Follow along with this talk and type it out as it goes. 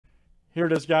Here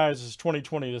it is, guys. This is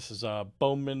 2020. This is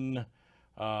Bowman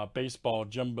baseball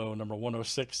jumbo number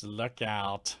 106. Look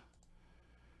out.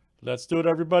 Let's do it,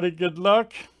 everybody. Good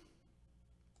luck.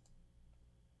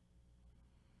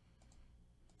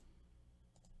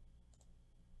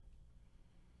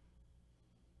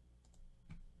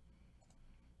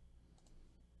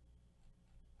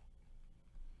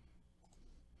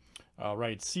 All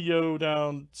right, CO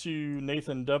down to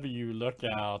Nathan W. Look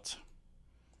out.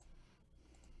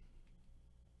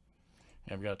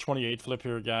 And we got a 28 flip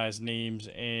here, guys. Names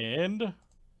and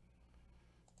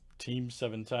teams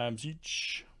 7 times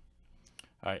each.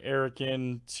 All right, Eric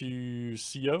in to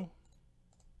CO.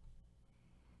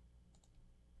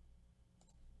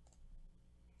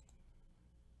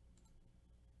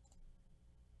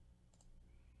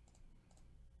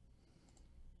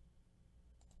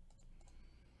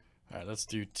 All right, let's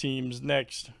do teams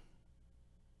next.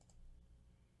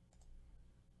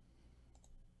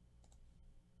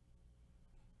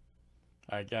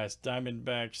 All right, guys,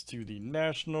 Diamondbacks to the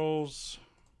Nationals.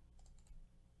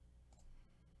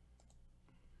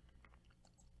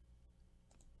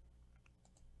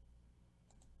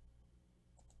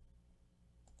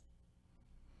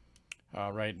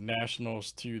 All right,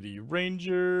 Nationals to the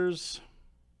Rangers.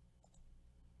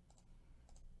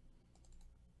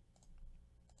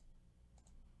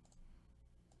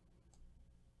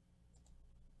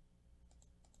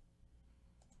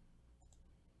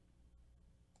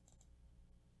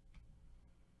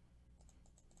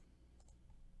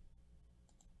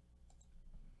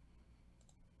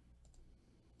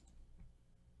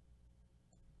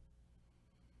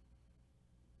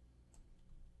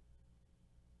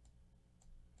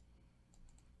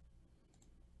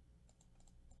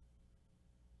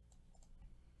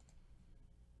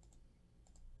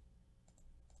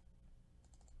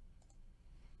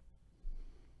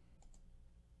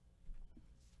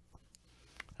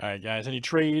 All right, guys. Any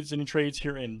trades? Any trades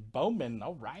here in Bowman?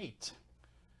 All right.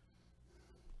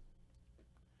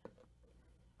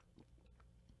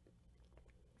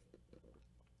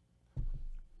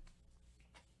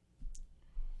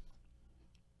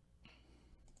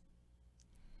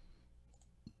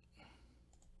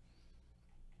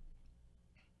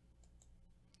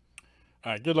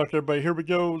 All right. Good luck, everybody. Here we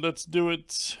go. Let's do it.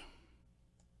 This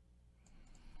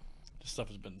stuff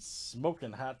has been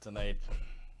smoking hot tonight.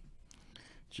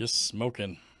 Just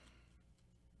smoking.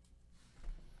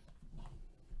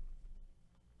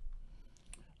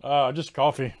 Just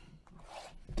coffee.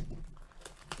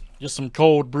 Just some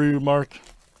cold brew, Mark.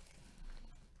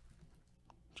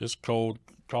 Just cold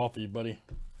coffee, buddy.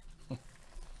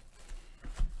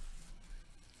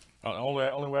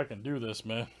 Only way I can do this,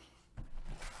 man.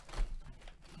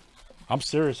 I'm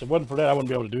serious. If it wasn't for that, I wouldn't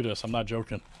be able to do this. I'm not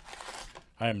joking.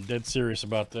 I am dead serious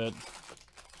about that.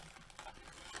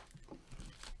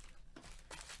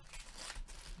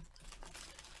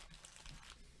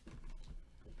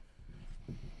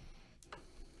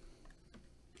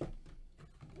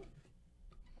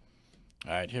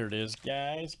 All right, here it is,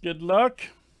 guys. Good luck.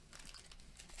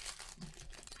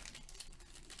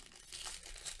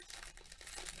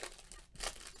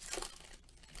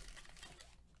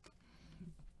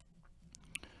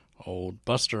 Old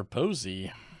Buster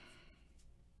Posey.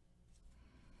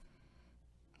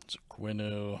 It's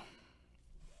Aquino.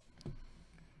 There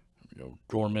we go.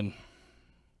 Gorman.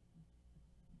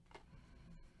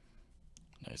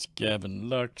 Nice Gavin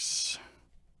Lux.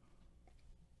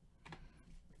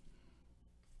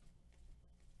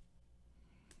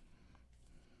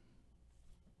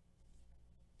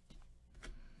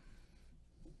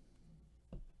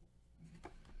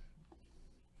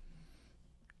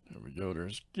 There we go.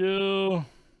 There's Gil.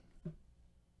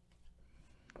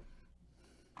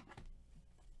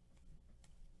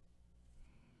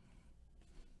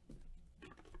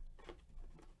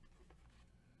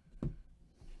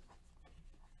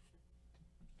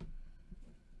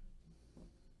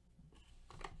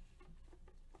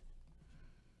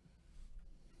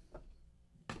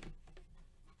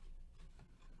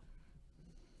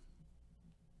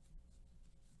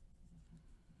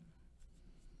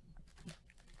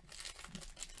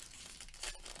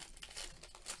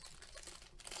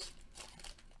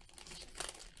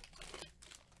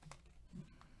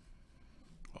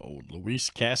 Old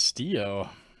Luis Castillo.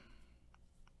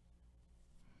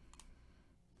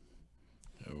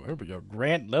 Oh, here we go.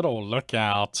 Grant Little, look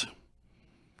out.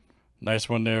 Nice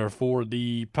one there for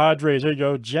the Padres. There you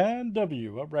go. John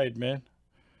W. All right, man.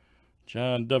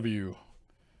 John W.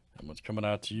 That one's coming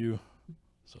out to you.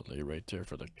 So lay right there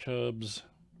for the Cubs.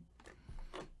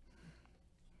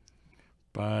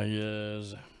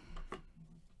 Baez.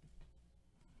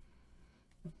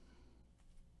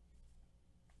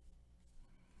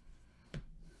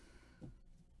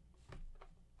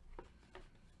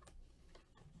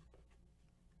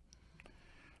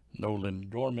 Nolan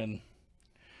Gorman.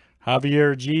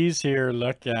 Javier G's here.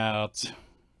 Look out.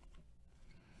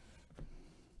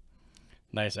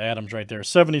 Nice Adams right there.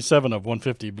 77 of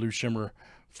 150 blue shimmer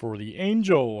for the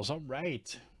Angels. All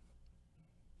right.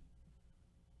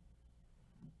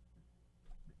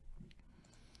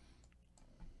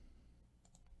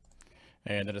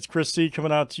 And then it's Chris C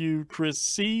coming out to you, Chris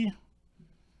C.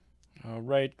 All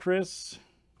right, Chris.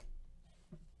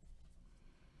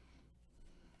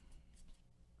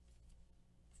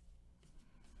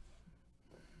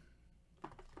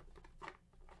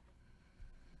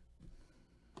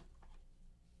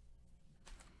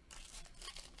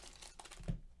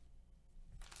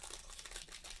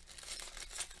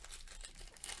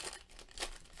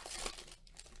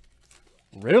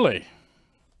 Really?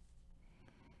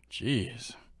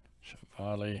 Jeez.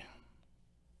 Chevalier.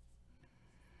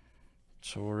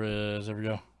 Torres. There we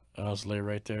go. Osley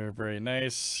right there. Very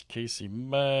nice. Casey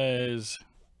Mize.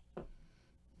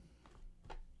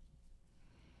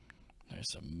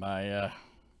 Nice Amaya.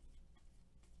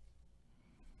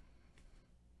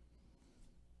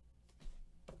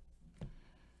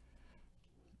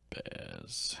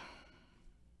 Baz.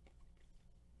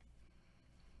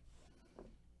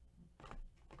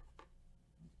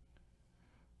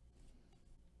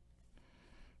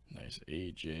 Nice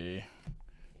AJ.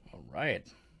 All right.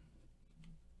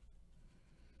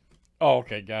 Oh,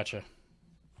 okay, gotcha.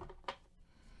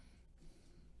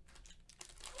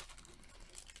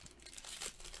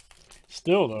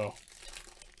 Still, though.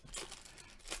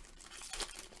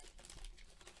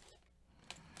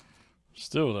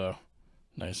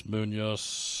 Nice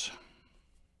Munoz.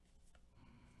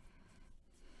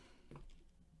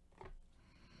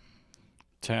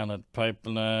 Talent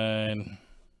Pipeline.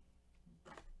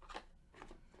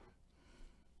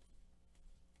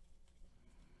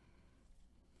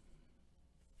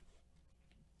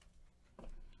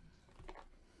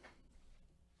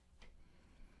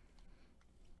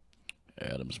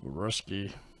 Adams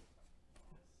Borowski.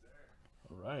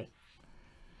 All right.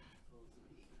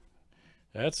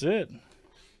 That's it.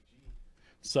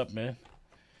 What's up, man?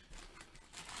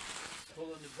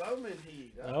 Pulling the Bowman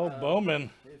heat. Oh,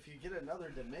 Bowman. If you get another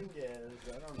Dominguez,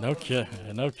 I don't know.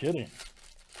 No kidding.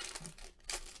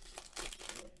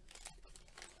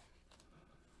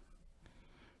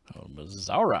 Oh,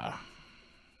 Mazzara.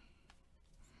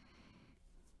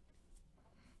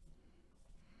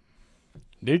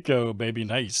 Nico, baby,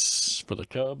 nice for the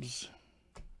Cubs.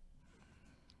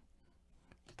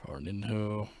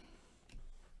 Parninho.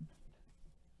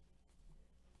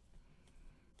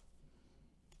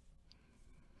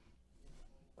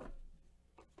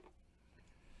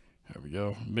 There we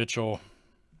go. Mitchell.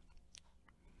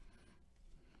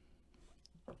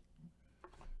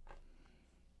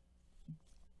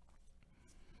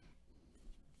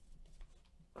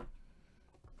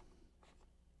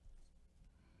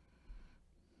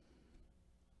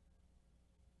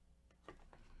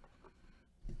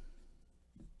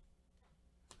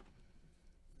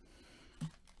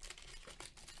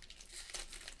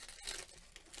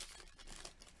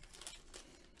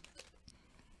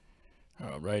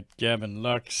 All right, Gavin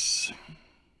Lux.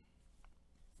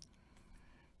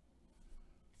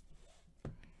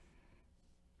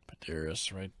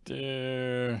 Paderis right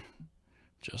there.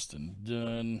 Justin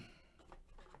Dunn.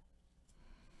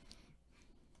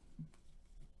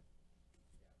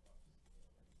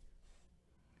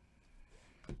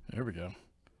 There we go.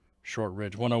 Short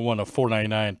Ridge, 101 of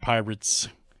 499 Pirates.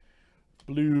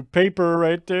 Blue paper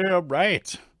right there. All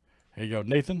right. Here you go,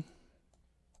 Nathan.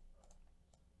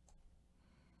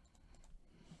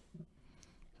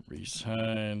 Reese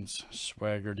Hines,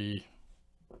 Swaggerty.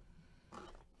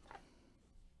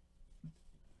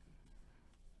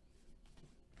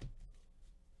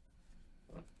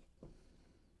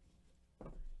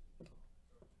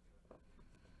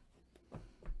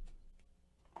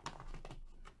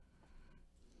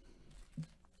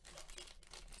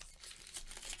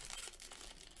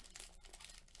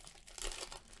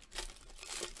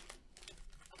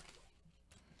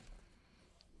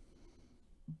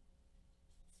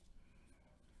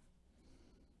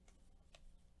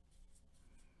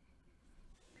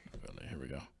 Here we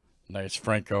go. Nice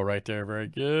Franco right there. Very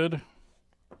good.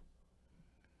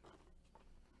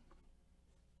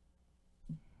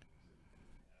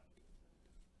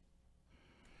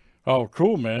 Oh,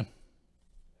 cool, man.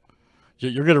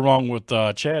 You're getting along with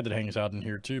Chad that hangs out in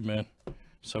here too, man.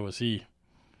 So is he.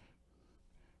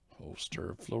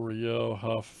 Holster, Florio,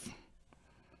 Huff,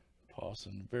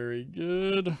 Pawson, very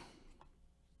good.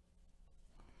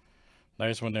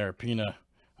 Nice one there, Pina.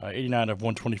 89 of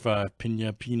 125,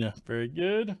 Pina, very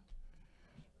good.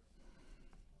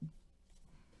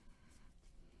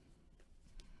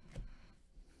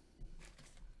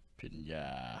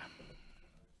 Pina.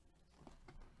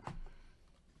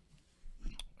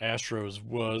 Astros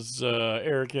was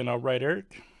Eric in. All right,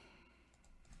 Eric.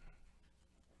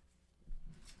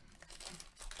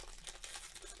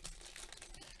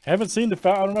 Haven't seen the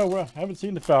Falcon. I don't know. Haven't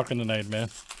seen the Falcon tonight, man.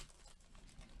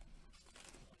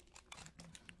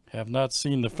 Have not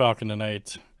seen the Falcon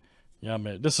tonight. Yeah,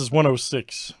 man. This is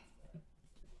 106.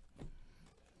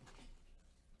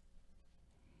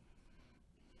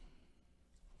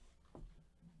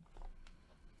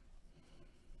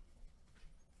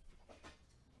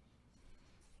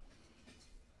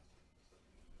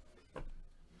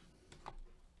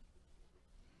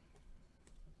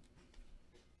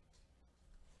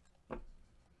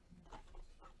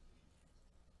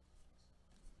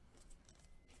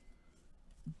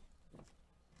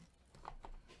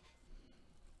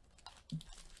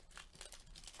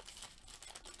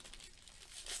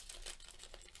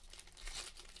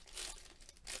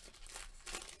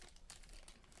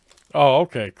 Oh,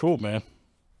 okay. Cool, man.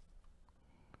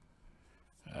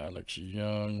 Alex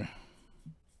Young.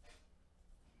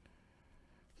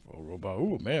 Oh, robot.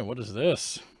 Ooh, man, what is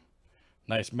this?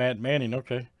 Nice Matt Manning.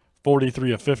 Okay.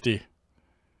 43 of 50.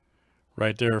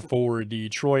 Right there for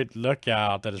Detroit. Look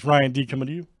out. That is Ryan D coming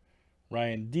to you.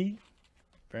 Ryan D.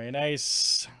 Very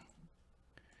nice.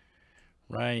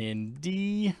 Ryan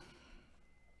D.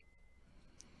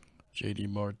 JD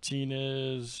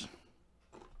Martinez.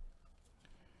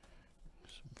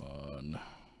 Fun.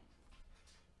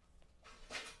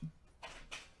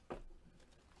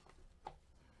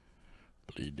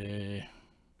 Day.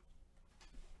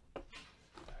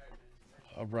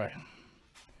 All right.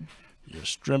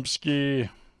 Yastrzemski.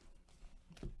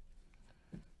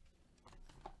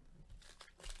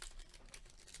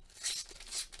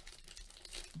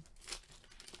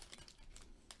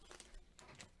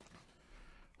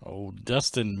 Oh,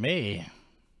 Dustin May.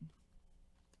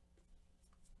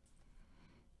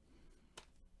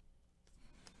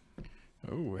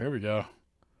 Oh, here we go.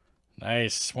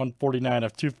 Nice. 149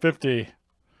 of 250.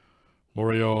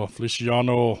 Mario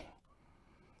Feliciano.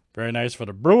 Very nice for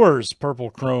the Brewers. Purple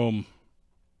chrome.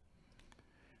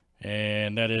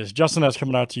 And that is Justin S.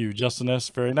 coming out to you. Justin S.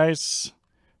 Very nice.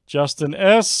 Justin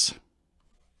S.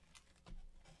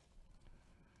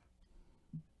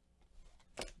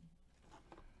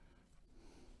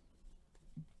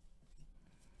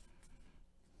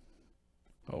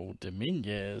 Oh,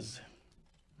 Dominguez.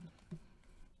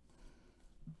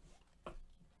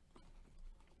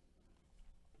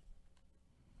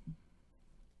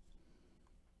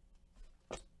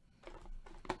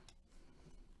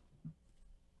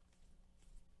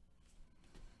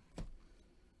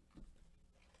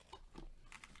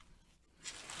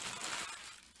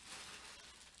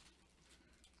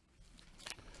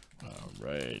 All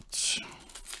right.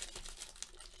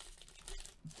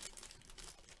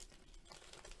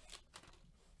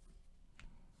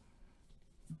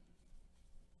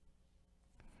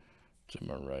 To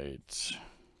my right.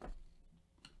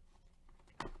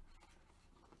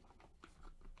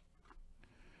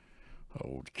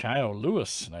 Oh, Kyle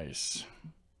Lewis. Nice.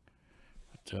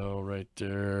 Patel right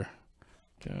there.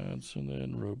 Johnson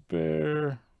and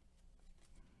Robert.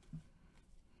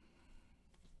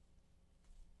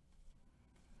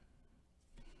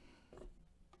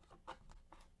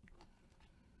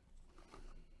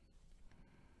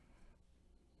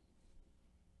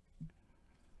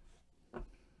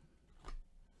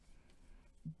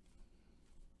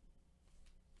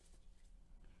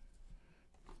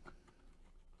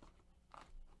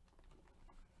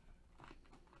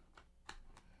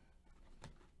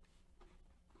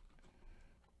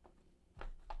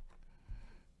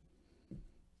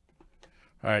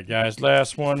 All right, guys,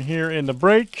 last one here in the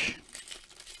break.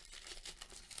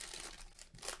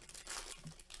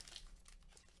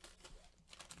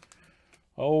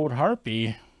 Old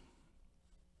Harpy.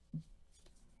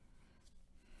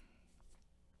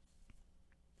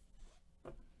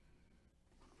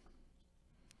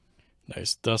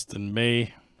 Nice Dustin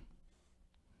May.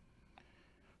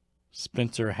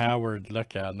 Spencer Howard,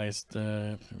 look out. Nice.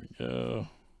 Here we go.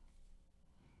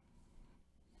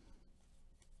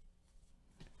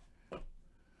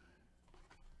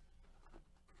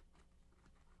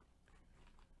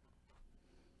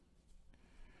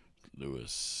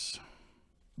 Lewis.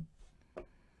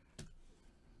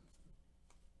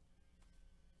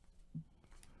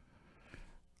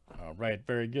 All right,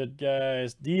 very good,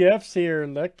 guys. DF's here.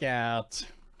 Look out.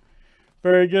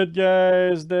 Very good,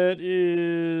 guys. That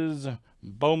is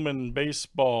Bowman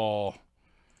Baseball.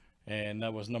 And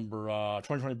that was number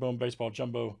 2020 Bowman Baseball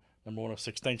Jumbo, number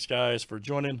 106. Thanks, guys, for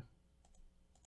joining.